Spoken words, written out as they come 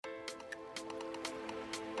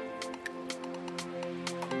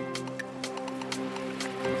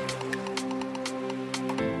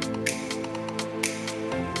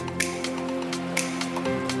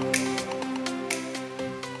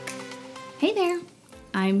there.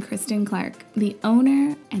 I'm Kristen Clark, the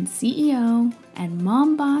owner and CEO and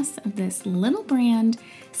mom boss of this little brand,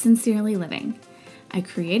 Sincerely Living. I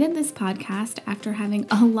created this podcast after having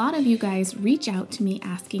a lot of you guys reach out to me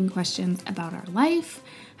asking questions about our life,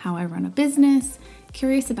 how I run a business,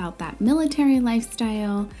 curious about that military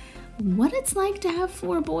lifestyle, what it's like to have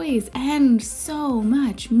 4 boys, and so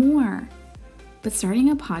much more. But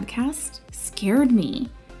starting a podcast scared me.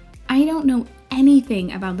 I don't know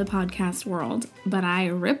anything about the podcast world, but I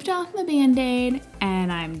ripped off the Band-Aid and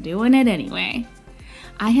I'm doing it anyway.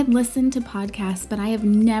 I had listened to podcasts, but I have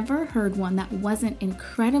never heard one that wasn't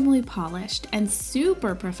incredibly polished and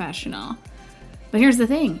super professional. But here's the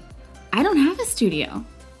thing, I don't have a studio.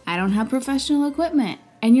 I don't have professional equipment,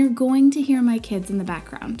 and you're going to hear my kids in the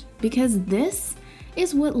background because this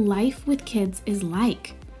is what life with kids is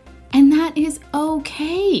like. And that is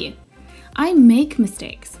okay. I make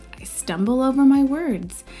mistakes. I stumble over my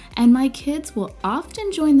words, and my kids will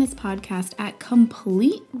often join this podcast at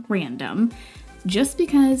complete random just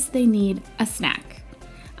because they need a snack.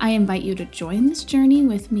 I invite you to join this journey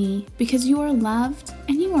with me because you are loved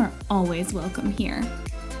and you are always welcome here.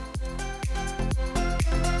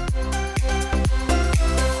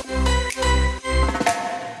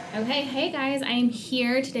 Okay, hey guys, I am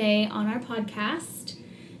here today on our podcast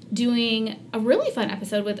doing a really fun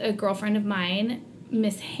episode with a girlfriend of mine,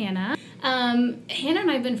 Miss Hannah. Hannah and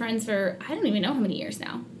I have been friends for, I don't even know how many years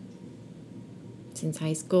now. Since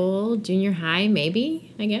high school, junior high,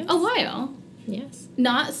 maybe, I guess. A while. Yes.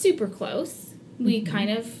 Not super close. We kind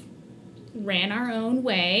of ran our own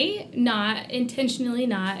way, not intentionally,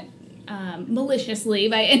 not maliciously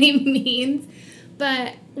by any means,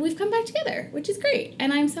 but we've come back together, which is great,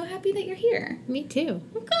 and I'm so happy that you're here. Me too.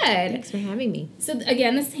 Well, good. Thanks for having me. So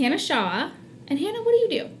again, this is Hannah Shaw, and Hannah, what do you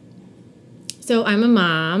do? So I'm a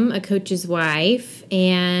mom, a coach's wife,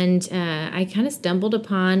 and I kind of stumbled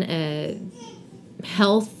upon a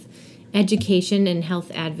health education and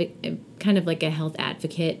health kind of like a health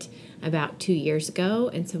advocate about 2 years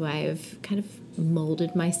ago, and so I've kind of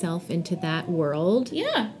molded myself into that world.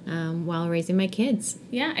 Yeah. While raising my kids.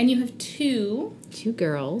 Yeah, and you have two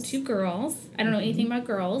girls. 2 girls. I don't know anything about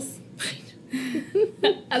girls,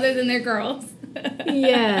 other than they're girls.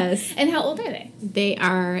 Yes. And how old are they? They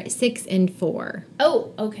are 6 and 4.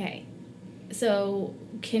 Oh, okay. So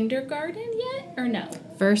kindergarten yet or no?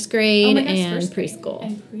 First grade and first grade preschool.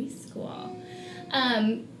 And preschool.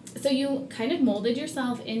 So you kind of molded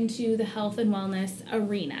yourself into the health and wellness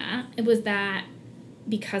arena. Was that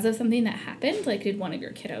because of something that happened? Like, did one of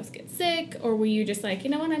your kiddos get sick? Or were you just like, you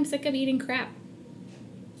know what, I'm sick of eating crap?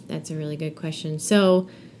 That's a really good question. So,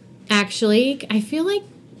 actually, I feel like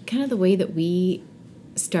kind of the way that we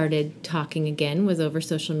started talking again was over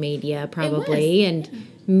social media, probably, and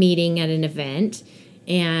meeting at an event.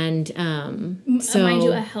 And so mind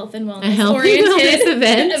you, a health and wellness oriented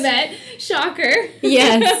event. Shocker.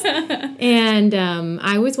 Yes. And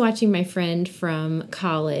I was watching my friend from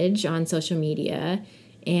college on social media,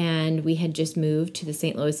 and we had just moved to the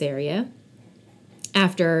St. Louis area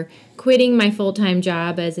after quitting my full-time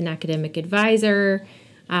job as an academic advisor.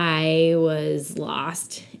 I was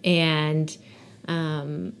lost, and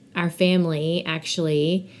our family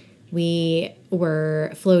actually, we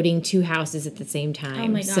were floating 2 houses at the same time. Oh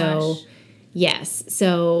my gosh. So, yes.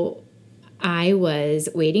 So I was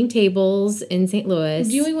waiting tables in St. Louis.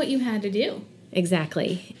 Doing what you had to do.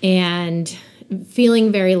 Exactly. And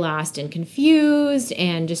feeling very lost and confused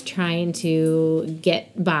and just trying to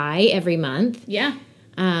get by every month. Yeah.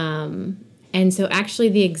 And so actually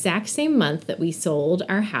the exact same month that we sold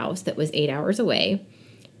our house that was 8 hours away,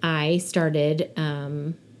 I started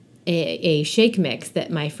a shake mix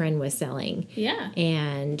that my friend was selling. Yeah.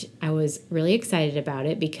 And I was really excited about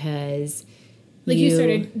it because you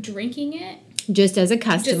started drinking it? Just as a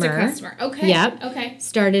customer. Just a customer. Okay. Yep. Okay.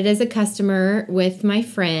 Started as a customer with my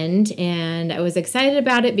friend, and I was excited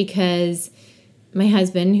about it because my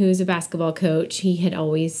husband, who's a basketball coach, he had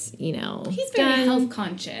always, he's very health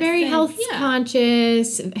conscious. Very health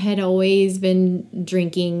conscious, had always been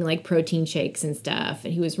drinking like protein shakes and stuff,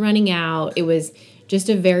 and he was running out. It was just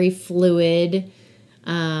a very fluid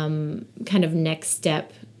kind of next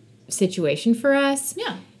step situation for us.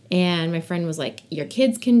 Yeah. And my friend was like, your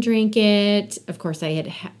kids can drink it. Of course, I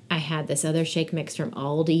had this other shake mix from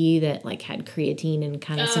Aldi that like had creatine and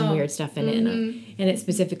kind of some weird stuff in it. And it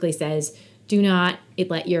specifically says, do not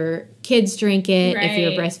let your kids drink it. Right. If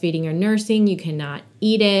you're breastfeeding or nursing, you cannot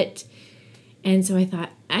eat it. And so I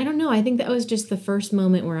thought, I don't know. I think that was just the first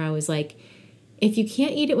moment where I was like, if you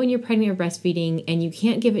can't eat it when you're pregnant or breastfeeding and you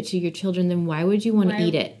can't give it to your children, then why would you want to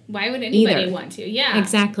eat it? Why would anybody want to? Yeah.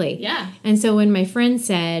 Exactly. Yeah. And so when my friend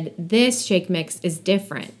said, this shake mix is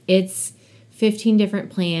different, it's 15 different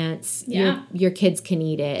plants, your kids can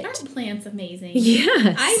eat it. Aren't plants amazing?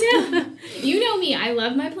 Yes. I know. You know me. I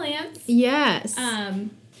love my plants. Yes.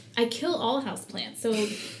 I kill all houseplants. So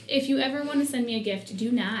if you ever want to send me a gift,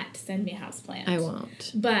 do not send me a houseplant. I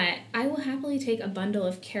won't. But I will happily take a bundle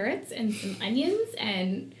of carrots and some onions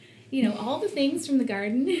and, all the things from the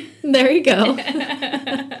garden. There you go.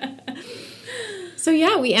 So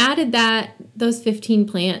yeah, we added those 15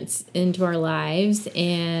 plants into our lives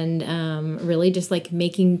and really just like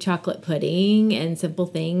making chocolate pudding and simple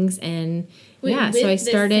things. And so I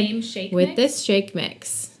started with this shake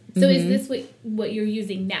mix. So is this what you're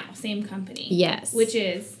using now? Same company? Yes. Which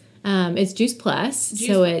is? It's Juice Plus.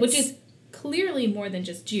 Which is clearly more than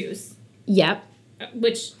just juice. Yep.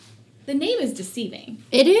 Which the name is deceiving.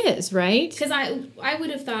 It is, right? Because I would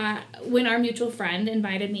have thought when our mutual friend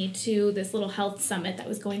invited me to this little health summit that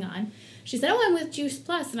was going on, she said, I'm with Juice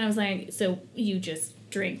Plus. And I was like, so you just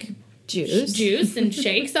drink juice and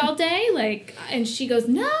shakes all day? And she goes,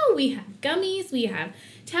 no, we have gummies, we have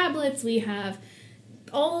tablets, we have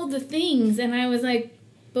all the things. And I was like,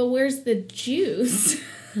 but where's the juice?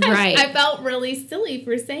 Right. I felt really silly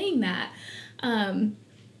for saying that.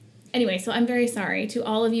 Anyway, so I'm very sorry to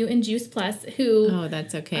all of you in Juice Plus who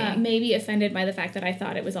that's okay. may be offended by the fact that I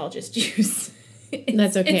thought it was all just juice.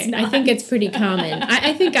 That's okay. I think it's pretty common.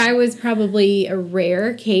 I think I was probably a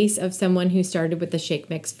rare case of someone who started with the shake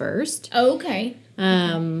mix first. Oh, okay.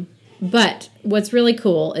 But what's really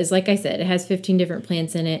cool is, like I said, it has 15 different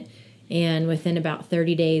plants in it. And within about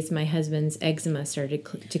 30 days, my husband's eczema started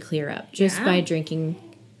to clear up just by drinking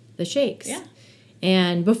the shakes. Yeah.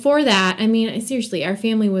 And before that, I mean, seriously, our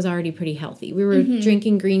family was already pretty healthy. We were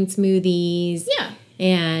drinking green smoothies. Yeah.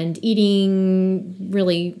 And eating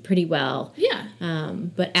really pretty well. Yeah.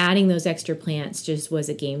 But adding those extra plants just was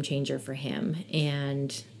a game changer for him.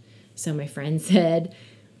 And so my friend said,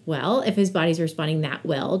 well, if his body's responding that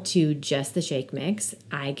well to just the shake mix,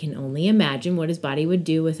 I can only imagine what his body would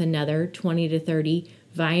do with another 20 to 30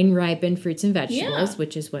 vine-ripened fruits and vegetables,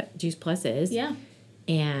 which is what Juice Plus is. Yeah.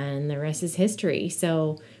 And the rest is history.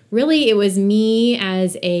 So really, it was me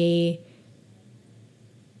as a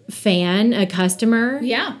fan, a customer.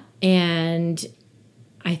 Yeah. And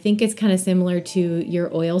I think it's kind of similar to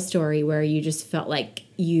your oil story where you just felt like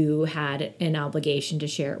you had an obligation to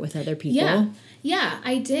share it with other people. Yeah,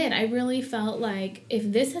 I did. I really felt like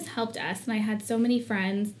if this has helped us, and I had so many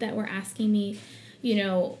friends that were asking me,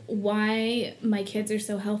 why my kids are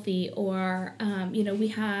so healthy, or, we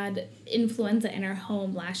had influenza in our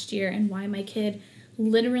home last year and why my kid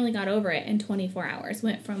literally got over it in 24 hours,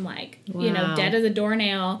 went from dead as a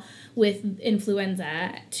doornail with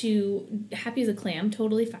influenza to happy as a clam,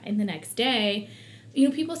 totally fine the next day.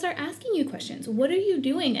 People start asking you questions. What are you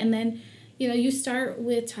doing? And then, you start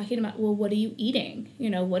with talking about, well, what are you eating?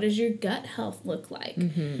 What does your gut health look like?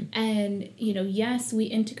 Mm-hmm. And, yes, we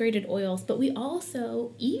integrated oils, but we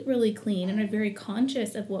also eat really clean and are very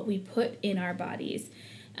conscious of what we put in our bodies.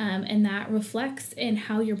 And that reflects in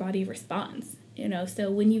how your body responds. So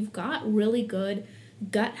when you've got really good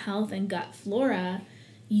gut health and gut flora,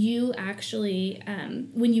 you actually,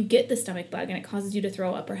 when you get the stomach bug and it causes you to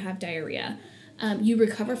throw up or have diarrhea, you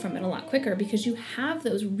recover from it a lot quicker because you have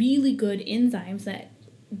those really good enzymes that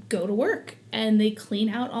go to work and they clean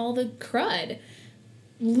out all the crud,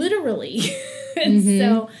 literally. And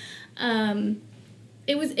so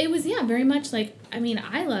it was very much like,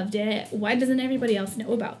 I loved it. Why doesn't everybody else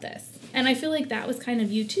know about this? And I feel like that was kind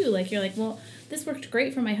of you too. Like, you're like, well, this worked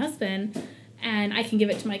great for my husband and I can give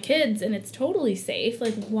it to my kids and it's totally safe.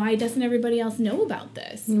 Like, why doesn't everybody else know about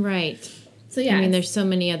this? Right. So, yeah. There's so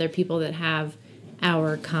many other people that have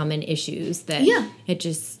our common issues that it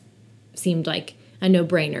just seemed like a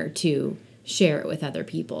no-brainer to share it with other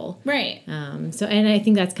people. Right. And I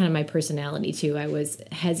think that's kind of my personality too. I was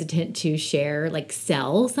hesitant to share,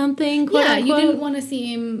 sell something, quote unquote. You didn't want to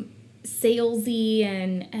seem salesy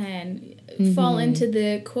and fall into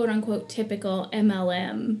the quote-unquote typical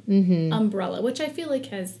MLM umbrella, which I feel like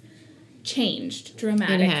has changed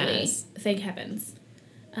dramatically. It has. Thank heavens.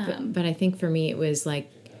 But I think for me it was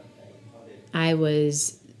I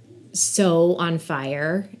was so on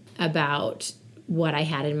fire about what I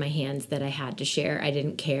had in my hands that I had to share. I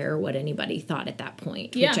didn't care what anybody thought at that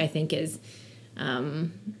point, which I think is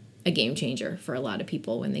a game changer for a lot of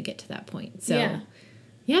people when they get to that point. So,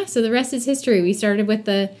 so the rest is history. We started with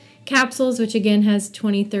the capsules, which again has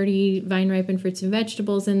 20, 30 vine-ripened fruits and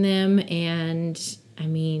vegetables in them. And,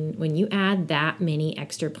 when you add that many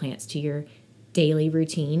extra plants to your daily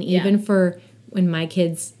routine, even for when my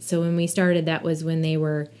kids, so when we started, that was when they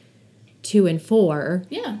were 2 and 4.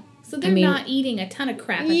 Yeah. So they're not eating a ton of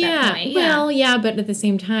crap at that point. Well, but at the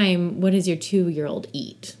same time, what does your 2-year-old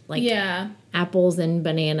eat? Like apples and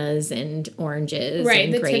bananas and oranges and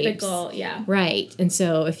grapes. Right, the typical, Right. And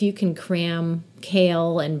so if you can cram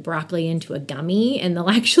kale and broccoli into a gummy and they'll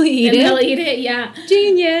actually eat it. They'll eat it,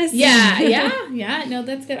 Genius. Yeah. No,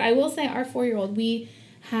 that's good. I will say our 4-year-old, we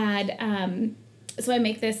had, so I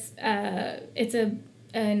make this, it's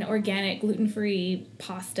an organic gluten-free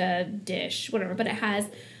pasta dish, whatever, but it has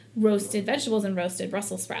roasted vegetables and roasted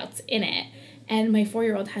Brussels sprouts in it. And my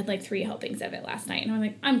 4-year-old had like 3 helpings of it last night. And I'm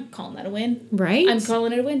like, I'm calling that a win. Right. I'm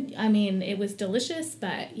calling it a win. I mean, it was delicious,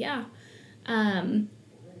 but yeah.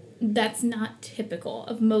 That's not typical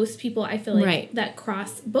of most people. I feel like that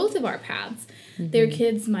cross both of our paths. Mm-hmm. Their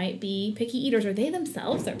kids might be picky eaters, or they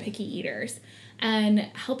themselves are picky eaters. And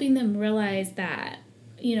helping them realize that,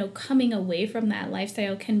 you know, coming away from that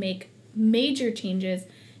lifestyle can make major changes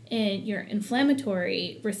in your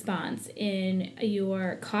inflammatory response, in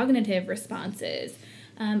your cognitive responses,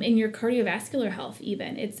 in your cardiovascular health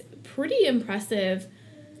even. It's pretty impressive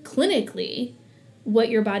clinically what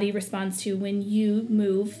your body responds to when you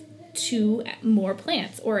move to more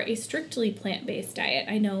plants or a strictly plant-based diet.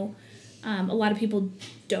 I know a lot of people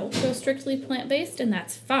don't go strictly plant-based, and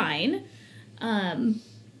that's fine.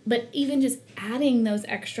 But even just adding those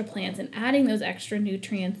extra plants and adding those extra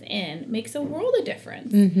nutrients in makes a world of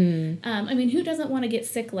difference. Mm-hmm. I mean, who doesn't want to get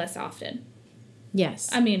sick less often? Yes.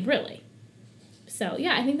 I mean, really. So,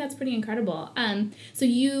 yeah, I think that's pretty incredible. So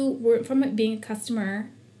you were from being a customer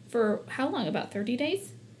for how long? About 30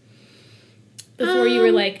 days? Before you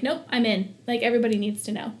were like, nope, I'm in. Like, everybody needs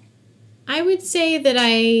to know. I would say that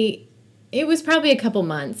it was probably a couple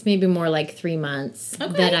months, maybe more like 3 months,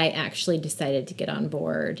 that I actually decided to get on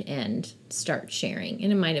board and start sharing.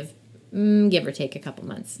 And it might have, give or take, a couple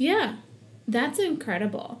months. Yeah. That's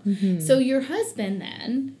incredible. Mm-hmm. So your husband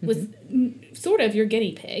then was sort of your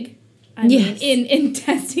guinea pig. I mean, in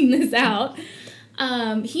testing this out.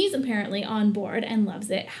 He's apparently on board and loves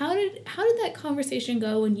it. How did that conversation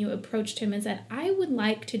go when you approached him and said, I would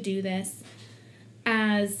like to do this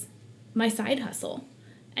as my side hustle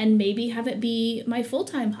and maybe have it be my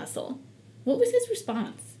full-time hustle? What was his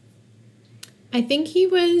response? I think he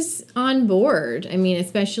was on board. I mean,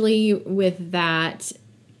 especially with that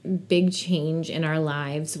big change in our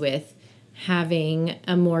lives with having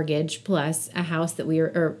a mortgage plus a house that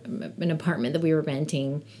or an apartment that we were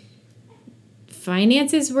renting.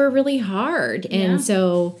 Finances were really hard. And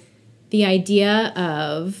so the idea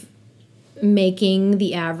of making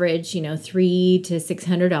the average, $300 to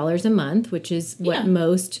 $600 a month, which is what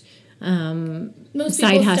most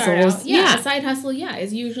side hustles. A side hustle,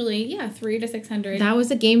 is usually $300 to $600. That was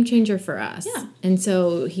a game changer for us. Yeah. And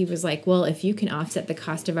so he was like, well, if you can offset the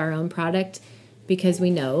cost of our own product, because we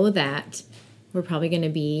know that we're probably going to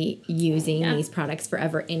be using these products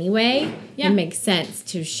forever anyway, it makes sense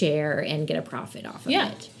to share and get a profit off of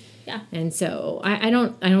it. Yeah. And so I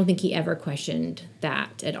don't think he ever questioned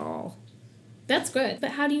that at all. That's good.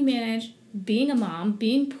 But how do you manage being a mom,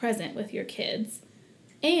 being present with your kids,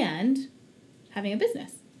 and having a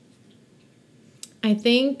business? I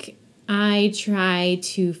think I try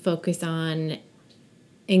to focus on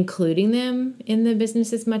including them in the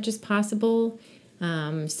business as much as possible.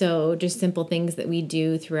 So just simple things that we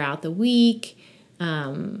do throughout the week.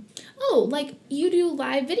 Like you do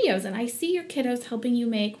live videos, and I see your kiddos helping you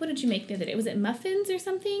make, what did you make the other day? Was it muffins or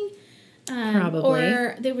something? Probably.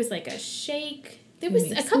 Or there was like a shake. There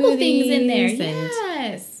was a couple things in there.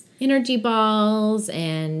 Yes. Energy balls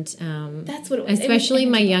and that's what it was. Especially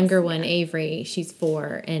my younger one, Avery. She's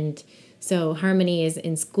 4, and so Harmony is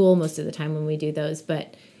in school most of the time when we do those,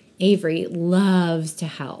 but Avery loves to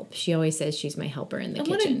help. She always says she's my helper in the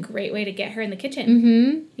kitchen. What a great way to get her in the kitchen.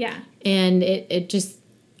 Mm-hmm. Yeah. And it just,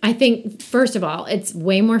 I think, first of all, it's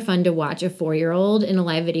way more fun to watch a 4-year-old in a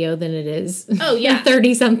live video than it is a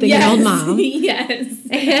 30-something-year-old mom. Yes.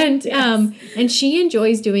 And she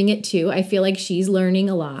enjoys doing it too. I feel like she's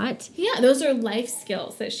learning a lot. Yeah, those are life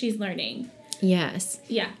skills that she's learning. Yes.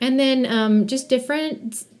 Yeah. And then just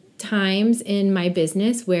different times in my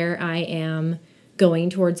business where I am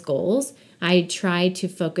going towards goals, I try to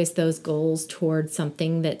focus those goals towards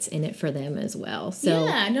something that's in it for them as well. So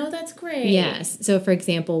that's great. Yes. So for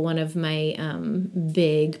example, one of my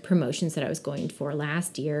big promotions that I was going for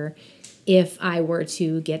last year, if I were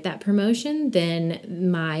to get that promotion,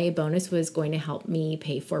 then my bonus was going to help me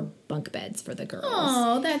pay for bunk beds for the girls.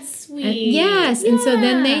 Oh, that's sweet. And, yes. And so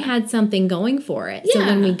then they had something going for it. Yeah. So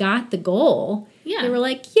when we got the goal, Yeah. They were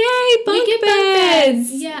like, yay, bunk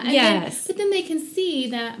beds. Yeah. Yes. But then they can see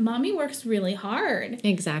that mommy works really hard.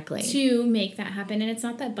 Exactly. To make that happen. And it's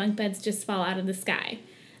not that bunk beds just fall out of the sky.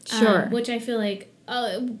 Sure. Which I feel like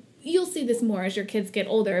you'll see this more as your kids get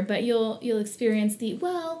older, but you'll experience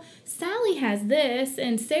Sally has this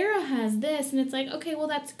and Sarah has this. And it's like, okay, well,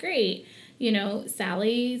 that's great. You know,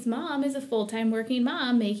 Sally's mom is a full-time working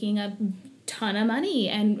mom making a ton of money,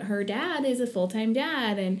 and her dad is a full-time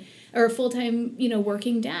dad or a full-time,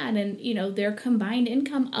 working dad, and, their combined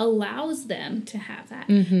income allows them to have that.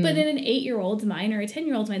 Mm-hmm. But in an 8-year-old's mind or a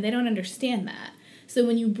 10-year-old's mind, they don't understand that. So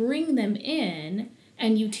when you bring them in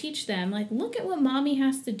and you teach them, like, look at what mommy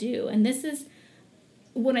has to do. And this is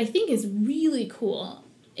what I think is really cool,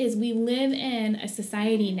 is we live in a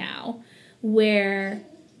society now where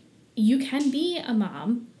you can be a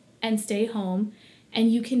mom and stay home,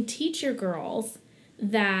 and you can teach your girls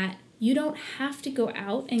that you don't have to go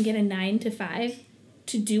out and get a 9-to-5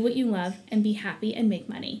 to do what you love and be happy and make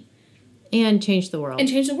money. And change the world.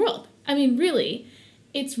 I mean, really,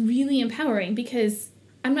 it's really empowering, because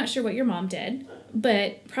I'm not sure what your mom did,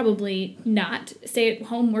 but probably not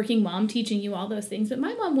stay-at-home working mom teaching you all those things. But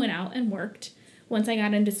my mom went out and worked once I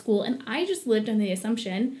got into school, and I just lived on the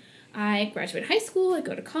assumption I graduate high school, I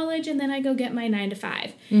go to college, and then I go get my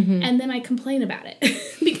 9-to-5. Mm-hmm. And then I complain about it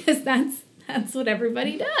because that's what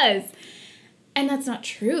everybody does. And that's not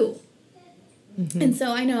true. Mm-hmm. And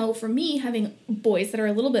so I know for me, having boys that are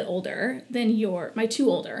a little bit older than my two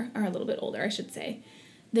older are a little bit older, I should say,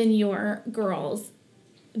 than your girls,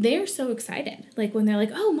 they're so excited. Like when they're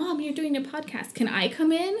like, oh, Mom, you're doing a podcast. Can I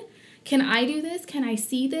come in? Can I do this? Can I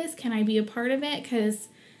see this? Can I be a part of it? Because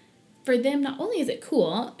for them, not only is it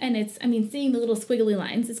cool, and seeing the little squiggly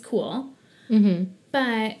lines is cool, mm-hmm.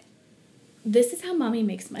 but this is how mommy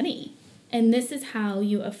makes money. And this is how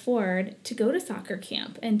you afford to go to soccer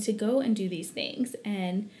camp and to go and do these things.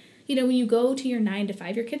 And, when you go to your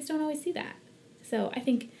 9-to-5, your kids don't always see that. So I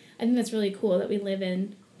think that's really cool that we live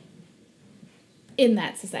in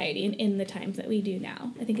that society and in the times that we do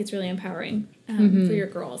now. I think it's really empowering mm-hmm. for your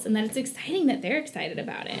girls, and that it's exciting that they're excited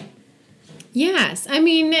about it. Yes.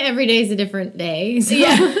 Every day is a different day. So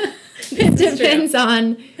yeah. It depends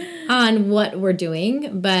on what we're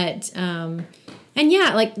doing. But, and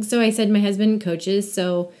yeah, so I said, my husband coaches.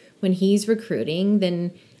 So when he's recruiting,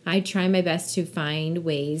 then I try my best to find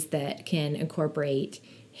ways that can incorporate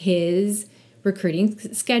his recruiting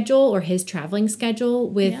schedule or his traveling schedule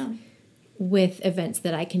with events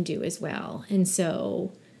that I can do as well. And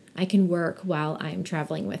so I can work while I'm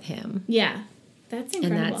traveling with him. Yeah. That's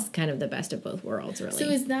incredible. And that's kind of the best of both worlds, really. So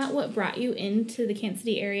is that what brought you into the Kansas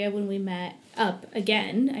City area when we met up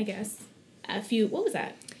again, I guess, what was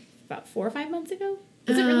that, about 4 or 5 months ago?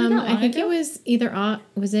 Was it really that long I think ago? it was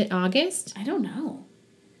was it August? I don't know.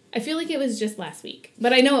 I feel like it was just last week,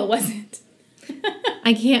 but I know it wasn't.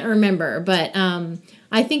 I can't remember, but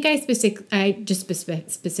I think I just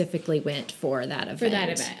specifically went for that event. For that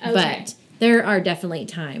event, okay. But there are definitely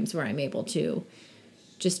times where I'm able to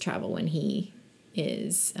just travel when he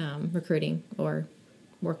is recruiting or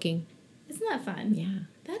working. Isn't that fun? Yeah.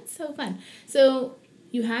 That's so fun. So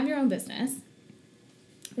you have your own business,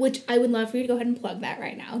 which I would love for you to go ahead and plug that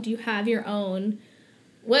right now. Do you have your own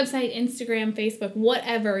website, Instagram, Facebook,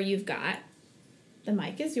 whatever you've got? The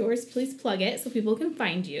mic is yours. Please plug it so people can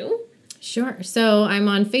find you. Sure. So I'm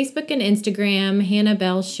on Facebook and Instagram. Hannah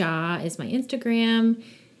Bell Shaw is my Instagram.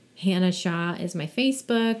 Hannah Shaw is my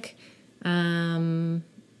Facebook.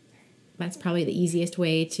 That's probably the easiest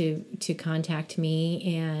way to contact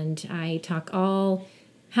me. And I talk all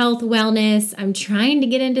health, wellness. I'm trying to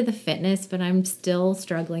get into the fitness, but I'm still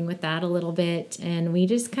struggling with that a little bit. And we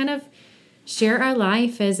just kind of share our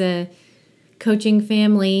life as a coaching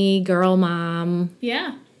family, girl mom.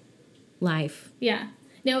 Yeah. Life. Yeah.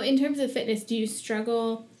 Now, in terms of fitness, do you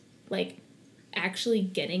struggle, actually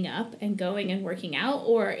getting up and going and working out?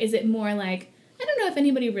 Or is it more like, I don't know if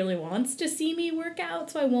anybody really wants to see me work out,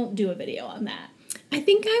 so I won't do a video on that? I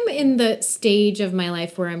think I'm in the stage of my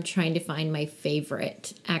life where I'm trying to find my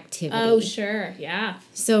favorite activity. Oh, sure. Yeah.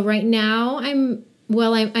 So right now I'm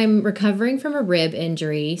recovering from a rib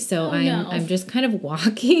injury, so I'm just kind of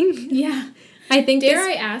walking. Yeah. I think Dare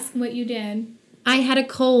I ask what you did? I had a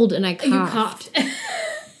cold and I coughed. You coughed.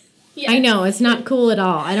 Yes. I know, it's not cool at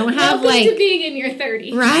all. I don't have Welcome to being in your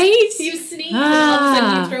 30s. Right? You sneeze and all of a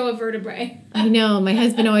sudden you throw a vertebrae. I know. My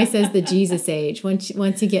husband always says the Jesus age. Once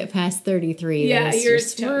you get past 33, yeah, you're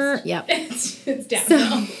toast. Yep. It's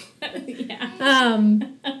downhill. Yeah.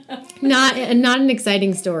 Not an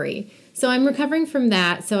exciting story. So I'm recovering from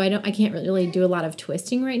that. So I can't really do a lot of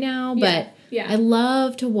twisting right now, but Yeah. I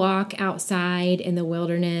love to walk outside in the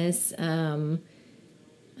wilderness,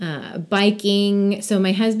 biking. So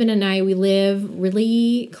my husband and I, we live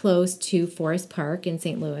really close to Forest Park in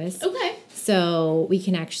St. Louis. Okay. So we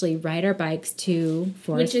can actually ride our bikes to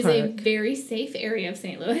Forest Park. Which is a very safe area of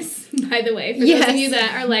St. Louis, by the way. For those of you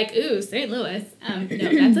that are like, ooh, St. Louis. No,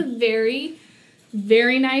 that's a very,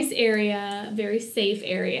 very nice area, very safe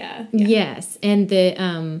area. Yeah. Yes. And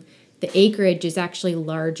the acreage is actually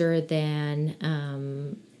larger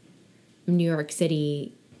than New York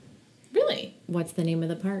City. Really? What's the name of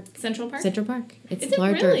the park? Central Park? Central Park. It's Is it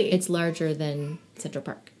larger. really? It's larger than Central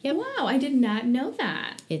Park. Yep. Wow, I did not know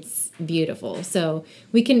that. It's beautiful. So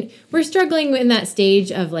we're struggling in that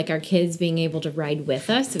stage of like our kids being able to ride with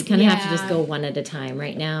us. So we kind of have to just go one at a time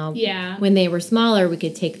right now. Yeah. When they were smaller, we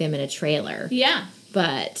could take them in a trailer. Yeah.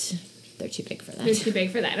 But they're too big for that. They're too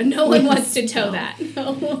big for that. And no one wants to tow that.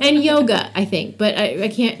 No. And yoga, I think. But I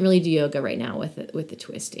can't really do yoga right now with the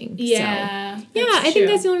twisting. Yeah. So, yeah, I think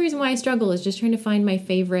that's the only reason why I struggle is just trying to find my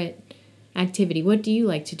favorite activity. What do you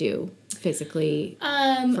like to do physically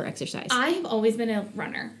for exercise? I have always been a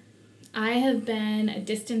runner. I have been a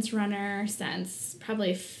distance runner since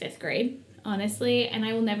probably 5th grade, honestly. And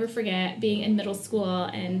I will never forget being in middle school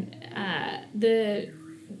and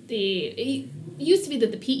it used to be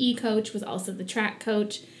that the PE coach was also the track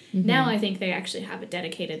coach. Mm-hmm. Now I think they actually have it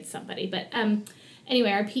dedicated to somebody. But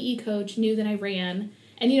anyway, our PE coach knew that I ran.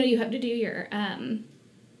 And, you have to do your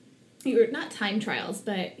not time trials,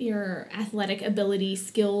 but your athletic ability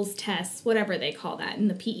skills tests, whatever they call that in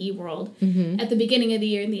the PE world, at the beginning of the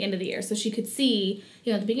year and the end of the year. So she could see,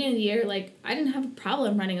 at the beginning of the year, like, I didn't have a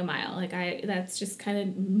problem running a mile. Like, that's just kind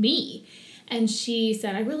of me. And she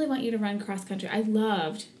said, I really want you to run cross country. I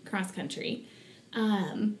loved cross country.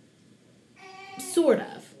 Sort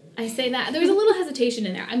of. I say that. There was a little hesitation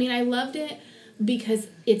in there. I mean, I loved it because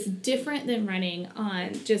it's different than running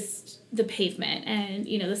on just the pavement and,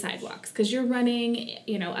 the sidewalks. Because you're running,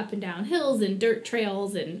 up and down hills and dirt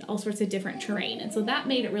trails and all sorts of different terrain. And so that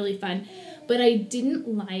made it really fun. But I didn't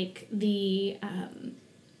like the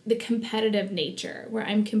competitive nature where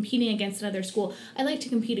I'm competing against another school. I like to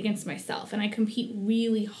compete against myself, and I compete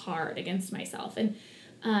really hard against myself. And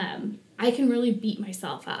I can really beat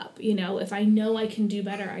myself up. If I know I can do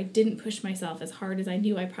better, I didn't push myself as hard as I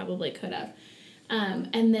knew I probably could have.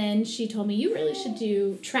 And then she told me, you really should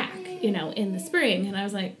do track, in the spring. And I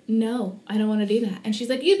was like, no, I don't want to do that. And she's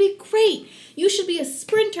like, you'd be great. You should be a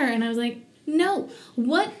sprinter. And I was like, no.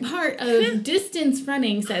 What part of distance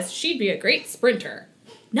running says she'd be a great sprinter?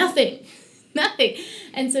 Nothing.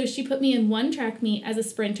 And so she put me in one track meet as a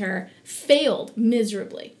sprinter, failed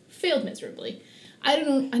miserably. I don't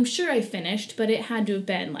know, I'm sure I finished, but it had to have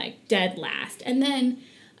been like dead last. And then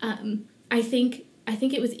I think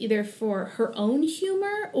it was either for her own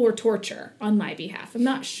humor or torture on my behalf. I'm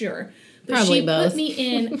not sure. But Probably she both. put me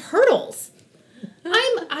in hurdles.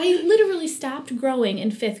 I literally stopped growing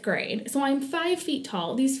in 5th grade. So I'm 5 feet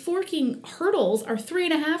tall. These forking hurdles are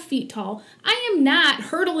 3.5 feet tall. I am not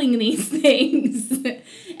hurdling these things.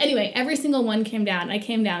 Anyway, every single one came down. I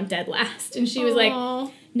came down dead last. And she was like,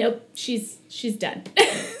 nope, she's done.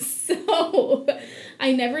 So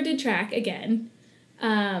I never did track again.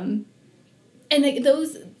 And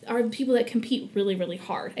those are people that compete really, really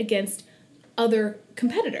hard against other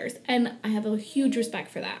competitors. And I have a huge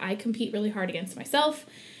respect for that. I compete really hard against myself.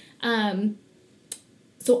 So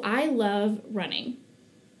I love running.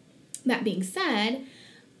 That being said,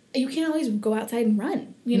 you can't always go outside and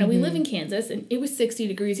run. We live in Kansas, and it was 60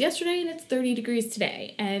 degrees yesterday, and it's 30 degrees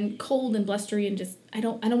today, and cold and blustery, and just I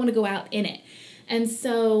don't want to go out in it. And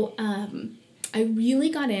so I really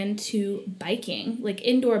got into biking, like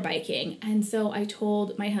indoor biking. And so I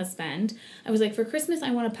told my husband, I was like, for Christmas,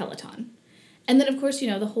 I want a Peloton. And then, of course,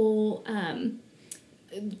 the whole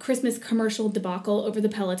Christmas commercial debacle over the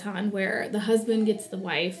Peloton where the husband gets the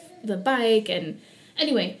wife the bike. And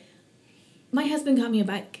anyway, my husband got me a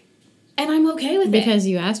bike. And I'm okay with it. Because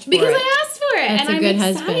you asked for it. Because I asked for it. That's and a good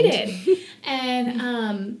I'm excited. Husband.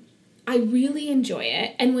 And I really enjoy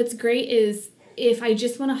it. And what's great is if I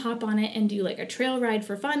just want to hop on it and do like a trail ride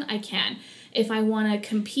for fun, I can. If I want to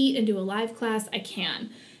compete and do a live class, I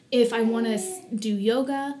can. If I want to do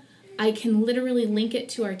yoga, I can literally link it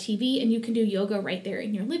to our TV, and you can do yoga right there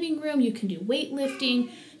in your living room. You can do weightlifting.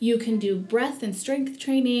 You can do breath and strength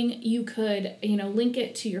training. You could, link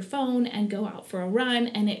it to your phone and go out for a run,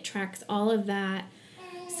 and it tracks all of that.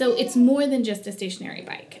 So it's more than just a stationary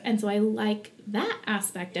bike. And so I like that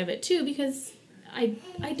aspect of it too, because I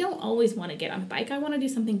don't always want to get on a bike. I want to do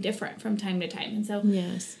something different from time to time. And so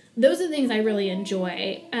yes, those are the things I really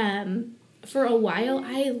enjoy. For a while,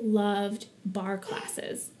 I loved bar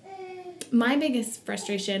classes. my biggest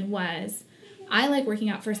frustration was I like working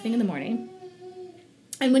out first thing in the morning.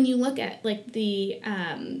 And when you look at like the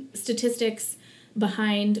statistics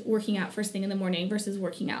behind working out first thing in the morning versus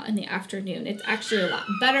working out in the afternoon, it's actually a lot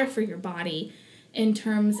better for your body in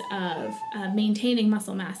terms of maintaining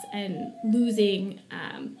muscle mass and losing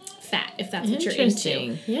fat, if that's what you're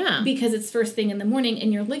into. Yeah. Because it's first thing in the morning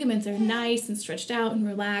and your ligaments are nice and stretched out and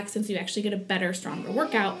relaxed, and so you actually get a better, stronger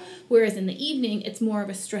workout. Whereas in the evening, it's more of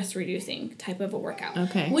a stress-reducing type of a workout.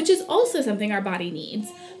 Okay. Which is also something our body needs.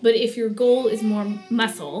 But if your goal is more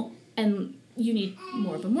muscle and you need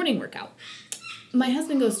more of a morning workout. My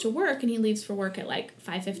husband goes to work and he leaves for work at like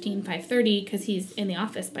 5:15, 5:30 because he's in the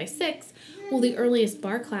office by 6. Well, the earliest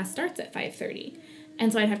bar class starts at 5:30.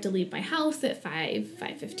 And so I'd have to leave my house at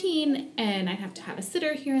 5:15, and I'd have to have a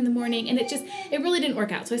sitter here in the morning. And it really didn't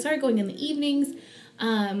work out. So I started going in the evenings.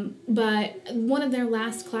 But one of their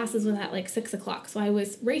last classes was at like 6 o'clock. So I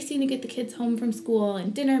was racing to get the kids home from school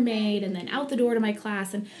and dinner made and then out the door to my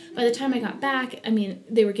class. And by the time I got back, I mean,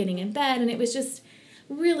 they were getting in bed and it was just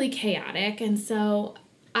really chaotic. And so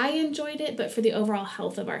I enjoyed it, but for the overall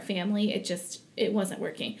health of our family, it wasn't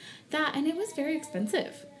working. That, and it was very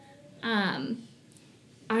expensive.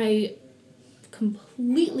 I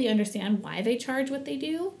completely understand why they charge what they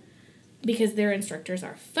do, because their instructors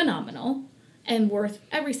are phenomenal and worth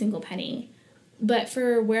every single penny. But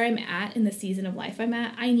for where I'm at in the season of life I'm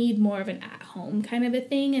at, I need more of an at-home kind of a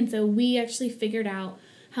thing. And so we actually figured out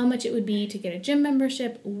how much it would be to get a gym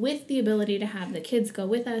membership with the ability to have the kids go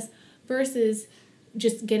with us versus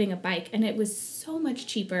just getting a bike. And it was so much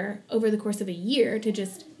cheaper over the course of a year to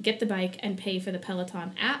just get the bike and pay for the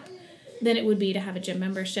Peloton app than it would be to have a gym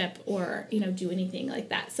membership or, do anything like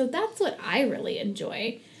that. So that's what I really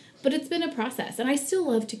enjoy. But it's been a process, and I still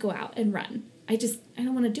love to go out and run. I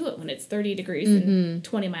don't want to do it when it's 30 degrees and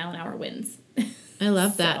 20-mile-an-hour winds. I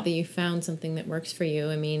love that you found something that works for you.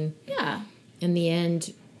 I mean, yeah. In the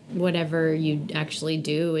end, whatever you actually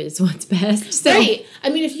do is what's best. So. Right.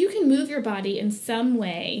 I mean, if you can move your body in some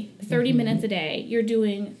way 30 minutes a day, you're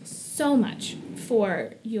doing so much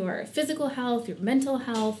for your physical health, your mental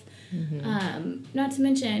health. Not to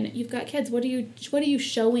mention, you've got kids. What are you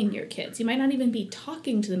showing your kids? You might not even be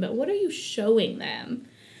talking to them, but what are you showing them?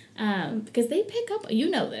 Because they pick up,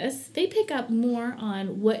 they pick up more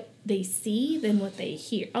on what they see than what they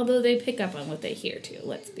hear. Although they pick up on what they hear too,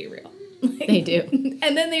 let's be real. They do.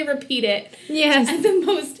 And then they repeat it. Yes. At the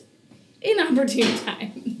most inopportune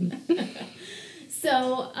time.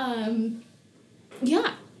 So,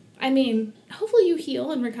 yeah. I mean, hopefully you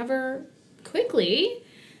heal and recover quickly.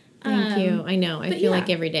 Thank you. I know. I feel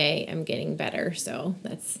like every day I'm getting better, so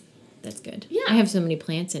that's good. Yeah. I have so many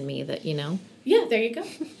plants in me that, Yeah, there you go.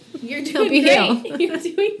 You're doing great. You're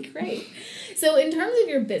doing great. So in terms of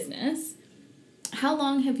your business, how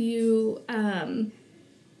long have you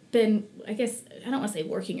been, I guess, I don't want to say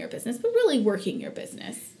working your business, but really working your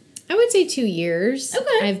business? I would say 2 years.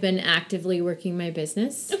 Okay. I've been actively working my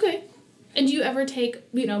business. Okay. And do you ever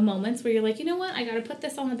take, moments where you're like, you know what, I got to put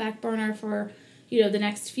this on the back burner for, the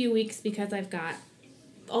next few weeks because I've got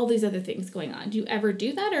all these other things going on? Do you ever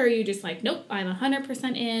do that, or are you just like, nope, I'm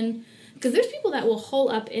 100% in? Because there's people that will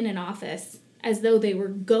hole up in an office as though they were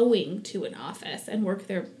going to an office and work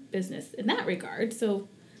their business in that regard. So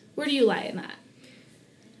where do you lie in that?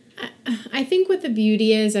 I think what the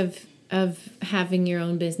beauty is of having your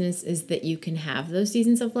own business is that you can have those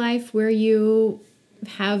seasons of life where you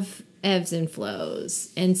have ebbs and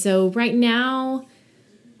flows. And so right now,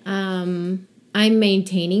 I'm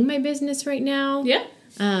maintaining my business right now. Yeah.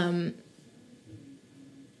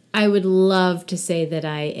 I would love to say that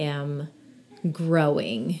I am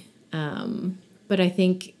growing. But I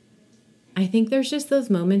think there's just those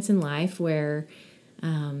moments in life where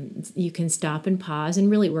you can stop and pause and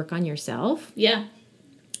really work on yourself. Yeah.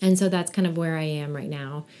 And so that's kind of where I am right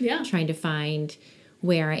now. Yeah. Trying to find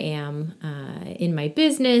where I am in my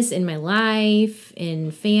business, in my life,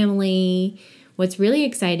 in family. What's really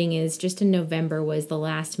exciting is just in November was the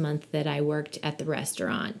last month that I worked at the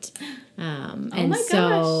restaurant.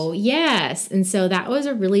 Gosh. Yes. And so that was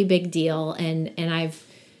a really big deal. And I've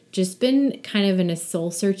just been kind of in a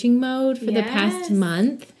soul-searching mode for the past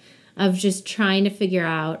month of just trying to figure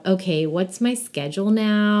out, okay, what's my schedule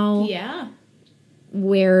now? Yeah.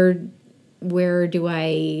 Where do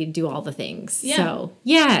I do all the things? Yeah. So,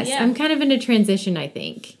 yes, I'm kind of in a transition, I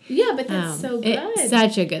think. Yeah, but that's so good. It's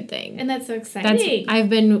such a good thing. And that's so exciting. I've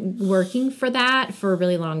been working for that for a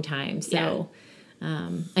really long time. So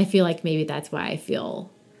I feel like maybe that's why I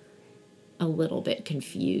feel a little bit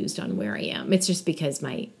confused on where I am. It's just because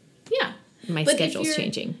my schedule's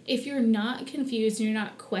changing. If you're not confused and you're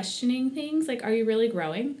not questioning things, like, are you really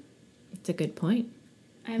growing? It's a good point.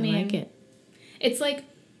 I mean, like it. It's like,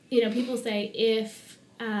 people say if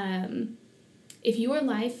your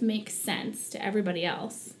life makes sense to everybody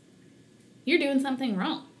else, you're doing something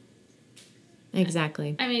wrong.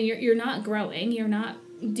 Exactly. I mean, you're not growing. You're not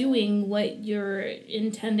doing what you're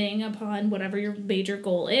intending upon, whatever your major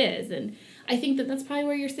goal is. And I think that's probably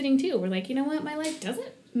where you're sitting too. We're like, you know what? My life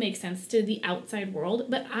doesn't make sense to the outside world,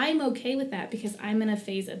 but I'm okay with that because I'm in a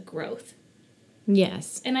phase of growth.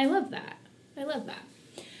 Yes. And I love that.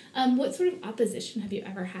 What sort of opposition have you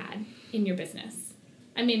ever had in your business?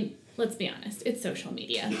 I mean, let's be honest. It's social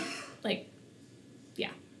media.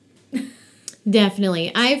 Yeah.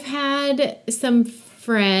 Definitely. I've had some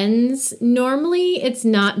friends. Normally, it's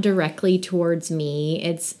not directly towards me.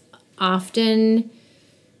 It's often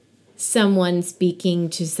someone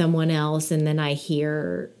speaking to someone else, and then I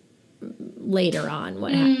hear later on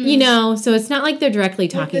what happened. So it's not like they're directly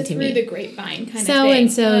talking to me. Through the grapevine kind of thing.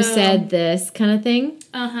 So-and-so said this kind of thing.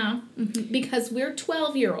 Uh-huh. Mm-hmm. Because we're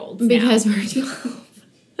 12-year-olds Because we're 12.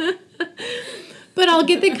 But I'll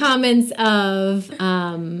get the comments of...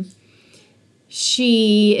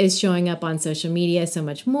 she is showing up on social media so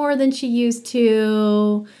much more than she used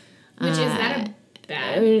to. Which is that a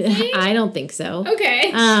bad thing? I don't think so.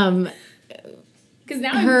 Okay. Because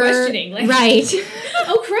now I'm questioning. Right.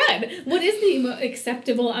 Oh, crud. What is the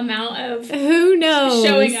acceptable amount of... Who knows?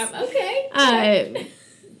 Showing up. Okay.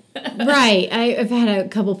 Right. I've had a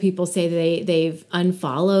couple people say they've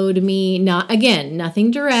unfollowed me.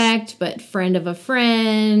 Nothing direct, but friend of a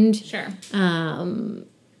friend. Sure.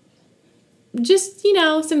 Just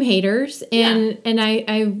some haters, and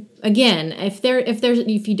I again,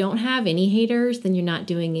 if you don't have any haters, then you're not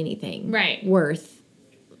doing anything worth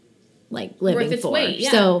living its for. Weight.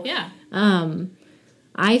 Yeah. So yeah.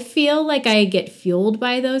 I feel like I get fueled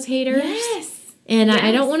by those haters. Yes. And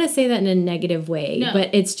I don't want to say that in a negative way,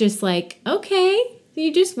 but it's just like, okay,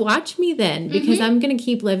 you just watch me then, because I'm gonna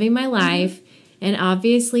keep living my life. And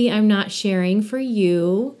obviously, I'm not sharing for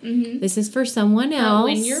you. This is for someone else.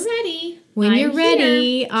 When you're ready. When you're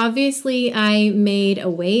ready, obviously I made a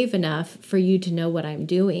wave enough for you to know what I'm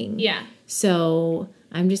doing. Yeah. So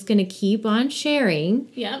I'm just going to keep on sharing.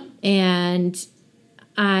 Yep. And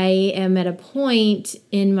I am at a point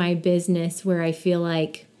in my business where I feel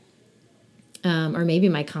like, or maybe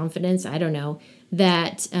my confidence, I don't know,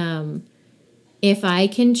 that if I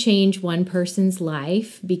can change one person's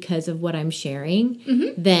life because of what I'm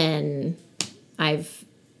sharing, then I've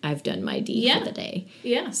done my deed for the day.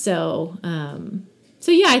 Yeah. So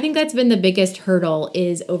yeah, I think that's been the biggest hurdle,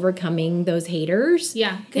 is overcoming those haters.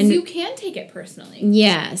 Yeah, because you can take it personally.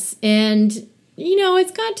 Yes. And,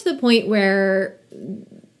 it's got to the point where,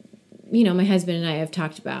 my husband and I have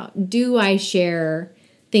talked about, do I share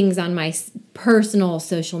things on my personal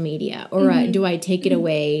social media, or do I take it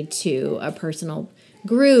away to a personal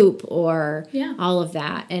group, or all of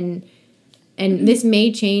that? And this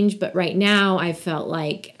may change, but right now I felt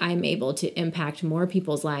like I'm able to impact more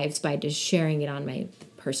people's lives by just sharing it on my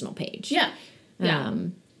personal page. Yeah. Yeah.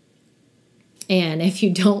 And if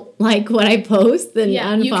you don't like what I post, then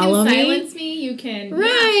unfollow me. You can silence me. You can...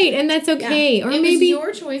 Right, and that's okay. Yeah. Or it maybe... was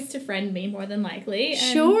your choice to friend me, more than likely.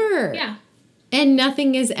 And sure. Yeah. And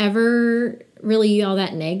nothing is ever really all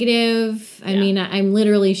that negative. I mean, I'm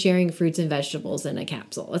literally sharing fruits and vegetables in a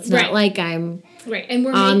capsule. It's not like I'm and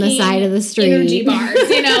we're on the side of the street. Energy bars,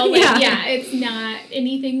 it's not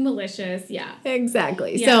anything malicious. Yeah.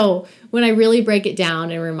 Exactly. Yeah. So when I really break it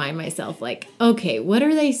down and remind myself, like, okay, what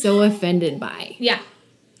are they so offended by? Yeah.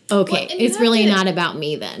 Okay, it's really not about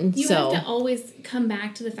me then. You have to always come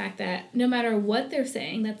back to the fact that no matter what they're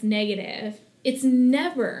saying that's negative, it's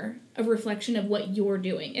never a reflection of what you're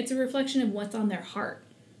doing. It's a reflection of what's on their heart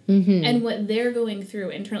and what they're going through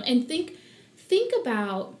internally. And think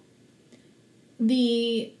about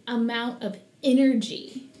the amount of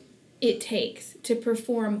energy it takes to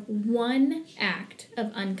perform one act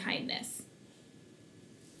of unkindness.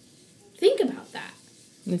 Think about that.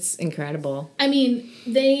 It's incredible. I mean,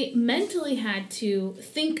 they mentally had to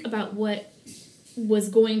think about what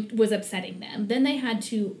was upsetting them. Then they had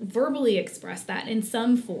to verbally express that in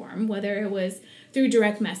some form, whether it was through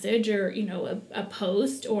direct message or, a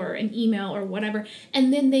post or an email or whatever.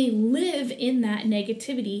 And then they live in that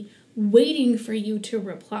negativity waiting for you to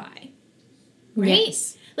reply. Right?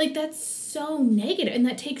 Yes. Like, that's so negative, and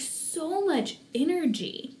that takes so much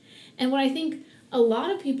energy. And what I think a lot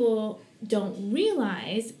of people don't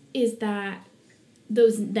realize is that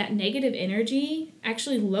that negative energy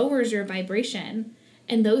actually lowers your vibration,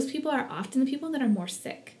 and those people are often the people that are more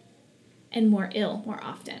sick and more ill more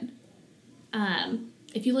often.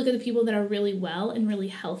 If you look at the people that are really well and really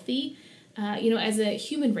healthy, as a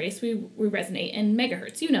human race, we resonate in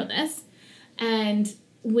megahertz. You know this. And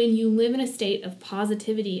when you live in a state of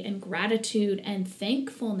positivity and gratitude and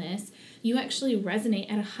thankfulness, you actually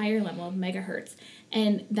resonate at a higher level of megahertz.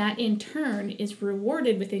 And that in turn is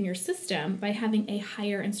rewarded within your system by having a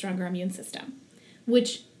higher and stronger immune system,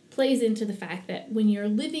 which plays into the fact that when you're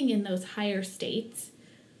living in those higher states,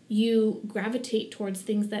 you gravitate towards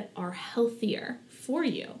things that are healthier for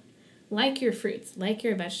you, like your fruits, like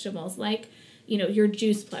your vegetables, like, your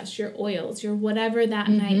Juice Plus, your oils, your whatever that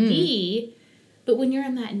might be. But when you're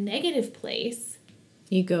in that negative place,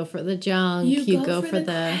 you go for the junk. You go for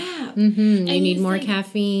the crap. You need more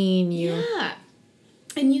caffeine. Yeah.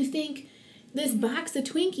 And you think this box of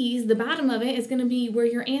Twinkies, the bottom of it is going to be where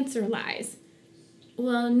your answer lies.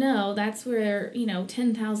 Well, no, that's where,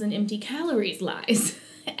 10,000 empty calories lies.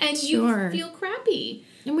 And you feel crappy.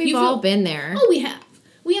 And we've all been there. Oh, we have.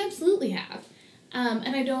 We absolutely have.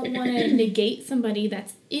 And I don't want to negate somebody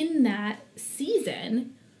that's in that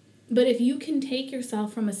season. But if you can take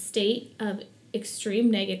yourself from a state of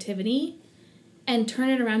extreme negativity and turn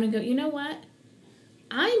it around and go, you know what?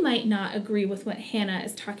 I might not agree with what Hannah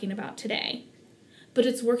is talking about today, but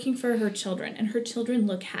it's working for her children, and her children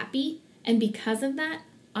look happy, and because of that,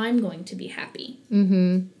 I'm going to be happy.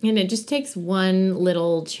 And it just takes one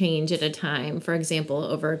little change at a time. For example,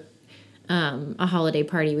 over a holiday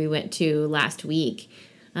party we went to last week,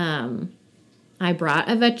 I brought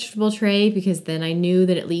a vegetable tray because then I knew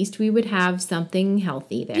that at least we would have something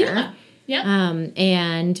healthy there. Yeah.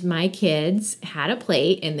 And my kids had a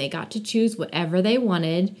plate, and they got to choose whatever they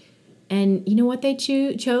wanted. And you know what they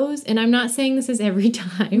chose? And I'm not saying this is every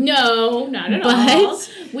time. No, not at all.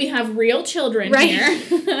 We have real children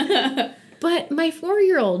here. But my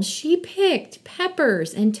 4-year-old, she picked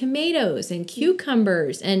peppers and tomatoes and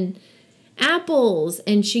cucumbers and apples.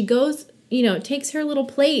 And she goes, takes her little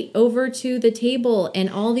plate over to the table. And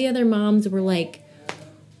all the other moms were like,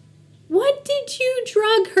 what did you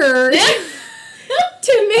drug her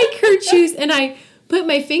to make her choose? And I put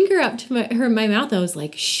my finger up to my mouth. I was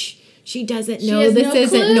like, shh, she doesn't know this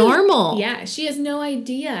isn't normal. Yeah, she has no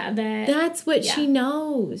idea that. That's what she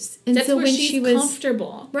knows. And that's so where when she's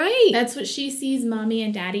comfortable. Right. That's what she sees mommy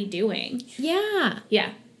and daddy doing. Yeah.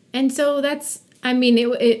 Yeah. And so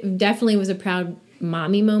it definitely was a proud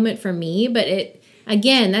mommy moment for me, but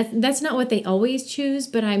that's not what they always choose,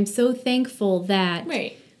 but I'm so thankful that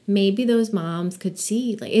maybe those moms could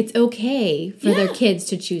see, like, it's okay for their kids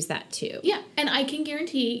to choose that too. Yeah, and I can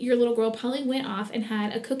guarantee your little girl probably went off and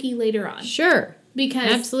had a cookie later on. Sure.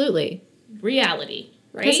 Because absolutely. Reality,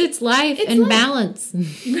 right? Because it's life and balance.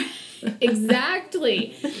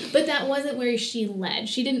 Exactly. But that wasn't where she led.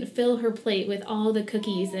 She didn't fill her plate with all the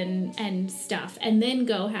cookies and stuff and then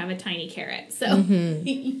go have a tiny carrot. So,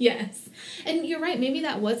 yes. And you're right. Maybe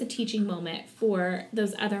that was a teaching moment for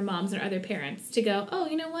those other moms or other parents to go, oh,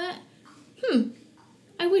 you know what?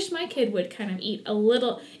 I wish my kid would kind of eat a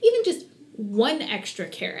little, even just one extra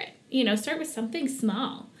carrot. Start with something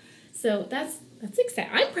small. So that's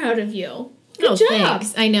exciting. I'm proud of you. Good job.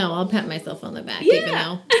 Thanks. I know. I'll pat myself on the back even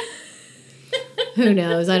though. Who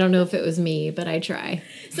knows? I don't know if it was me, but I try.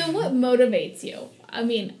 So what motivates you? I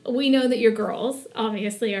mean, we know that your girls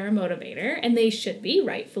obviously are a motivator, and they should be,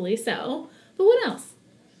 rightfully so. But what else?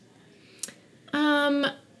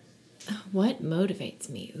 What motivates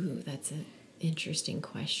me? Ooh, that's an interesting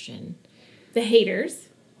question. The haters.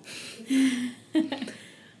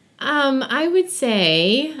 I would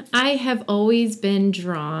say I have always been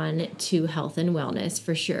drawn to health and wellness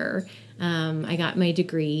for sure. I got my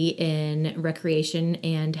degree in recreation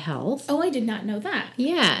and health. Oh, I did not know that.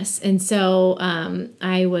 Yes. And so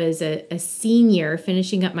I was a senior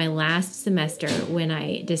finishing up my last semester when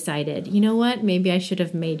I decided, you know what, maybe I should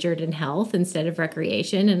have majored in health instead of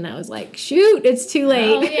recreation. And I was like, shoot, it's too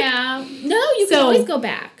late. Oh, yeah. No, you can always go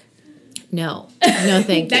back. No,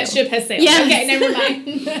 thank you. That ship has sailed. Yes. Okay, never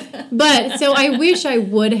mind. But so I wish I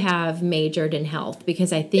would have majored in health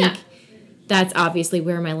because I think that's obviously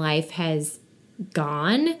where my life has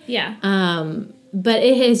gone. Yeah. But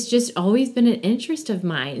it has just always been an interest of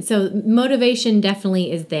mine. So motivation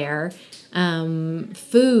definitely is there.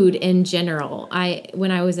 Food in general.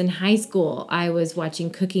 When I was in high school, I was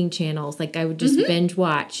watching cooking channels. Like I would just binge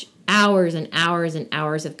watch hours and hours and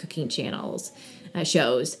hours of cooking channels,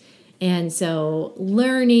 shows. And so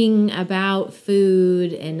learning about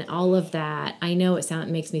food and all of that, I know it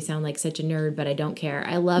makes me sound like such a nerd, but I don't care.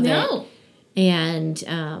 I love it.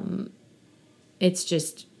 And it's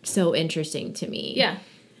just so interesting to me. Yeah.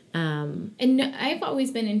 And I've always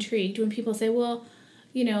been intrigued when people say, well,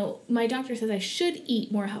 my doctor says I should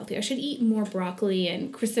eat more healthy. I should eat more broccoli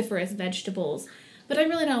and cruciferous vegetables. but I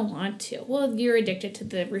really don't want to. Well, you're addicted to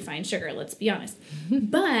the refined sugar, let's be honest.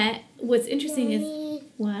 But what's interesting is...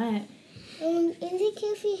 What? Is it okay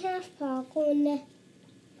if we have popcorn?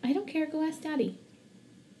 I don't care. Go ask Daddy.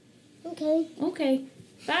 Okay. Okay.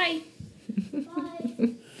 Bye.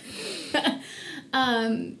 Bye.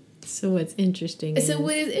 So what's interesting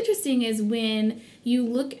What is interesting is when you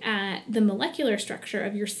look at the molecular structure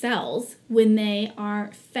of your cells when they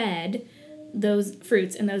are fed those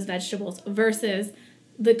fruits and those vegetables versus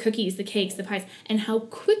the cookies, the cakes, the pies, and how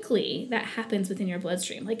quickly that happens within your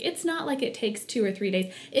bloodstream. Like, it's not like it takes 2 or 3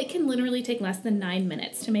 days. It can literally take less than 9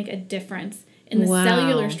 minutes to make a difference in the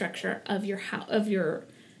cellular structure of your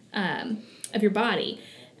body.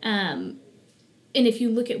 And if you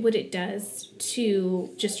look at what it does to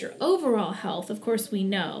just your overall health, of course we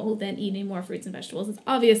know that eating more fruits and vegetables is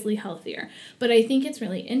obviously healthier. But I think it's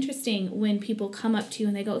really interesting when people come up to you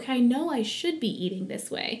and they go, okay, I know I should be eating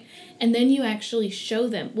this way. And then you actually show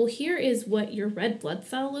them, well, here is what your red blood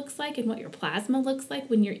cell looks like and what your plasma looks like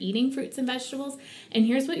when you're eating fruits and vegetables. And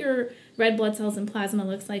here's what your red blood cells and plasma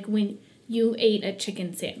looks like when you ate a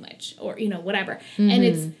chicken sandwich or, whatever. Mm-hmm.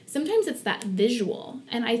 And sometimes it's that visual.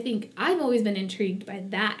 And I think I've always been intrigued by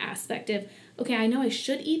that aspect of, okay, I know I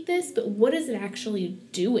should eat this, but what is it actually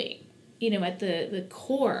doing? At the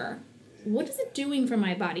core, what is it doing for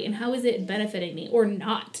my body and how is it benefiting me or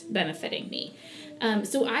not benefiting me?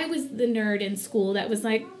 So I was the nerd in school that was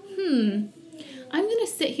like, I'm going to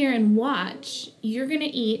sit here and watch. You're going to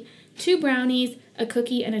eat 2 brownies, a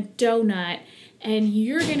cookie, and a donut, and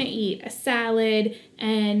you're going to eat a salad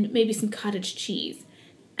and maybe some cottage cheese.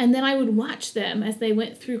 And then I would watch them as they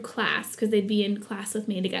went through class because they'd be in class with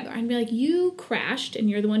me together. I'd be like, you crashed and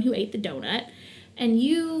you're the one who ate the donut and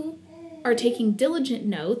you are taking diligent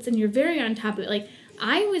notes and you're very on top of it. Like,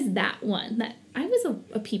 I was that one. That I was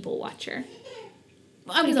a people watcher.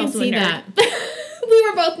 I was also a nerd. That. We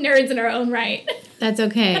were both nerds in our own right. That's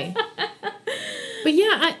okay. But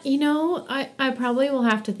yeah, I probably will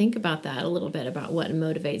have to think about that a little bit, about what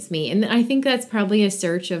motivates me. And I think that's probably a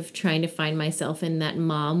search of trying to find myself in that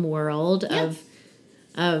mom world of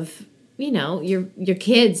your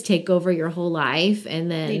kids take over your whole life,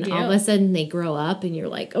 and then all of a sudden they grow up and you're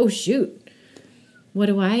like, oh shoot, what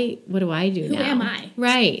do I do now? Who am I?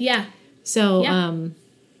 Right. Yeah. So,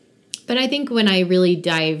 but I think when I really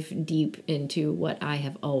dive deep into what I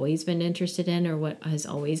have always been interested in or what has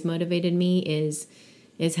always motivated me is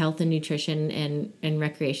health and nutrition, and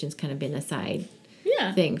recreation's kind of been a side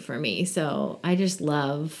thing for me. So I just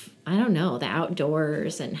love, the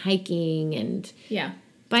outdoors and hiking and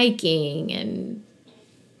biking and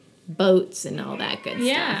boats and all that good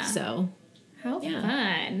stuff. So how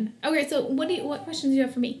fun. Okay, so what questions do you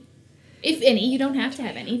have for me? If any, you don't have to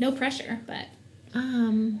have any, no pressure, but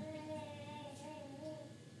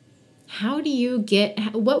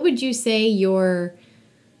what would you say your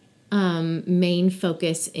main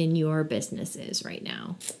focus in your business is right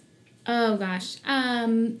now? Oh gosh.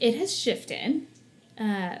 It has shifted.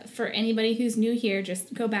 For anybody who's new here,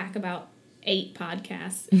 just go back about 8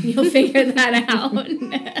 podcasts and you'll figure that out.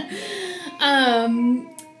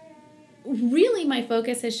 Really my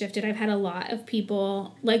focus has shifted. I've had a lot of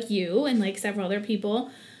people like you and like several other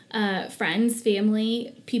people, friends,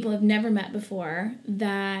 family, people I've never met before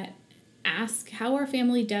that ask how our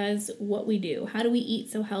family does what we do. How do we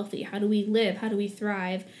eat so healthy? How do we live? How do we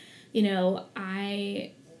thrive?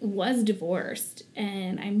 I was divorced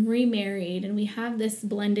and I'm remarried and we have this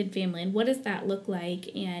blended family. And what does that look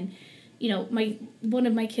like? And, one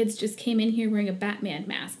of my kids just came in here wearing a Batman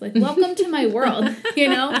mask. Like, welcome to my world,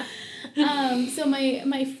 So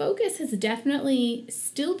my focus is definitely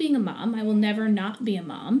still being a mom. I will never not be a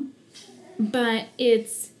mom. But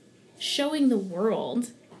it's showing the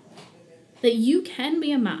world that you can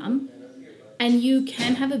be a mom and you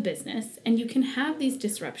can have a business and you can have these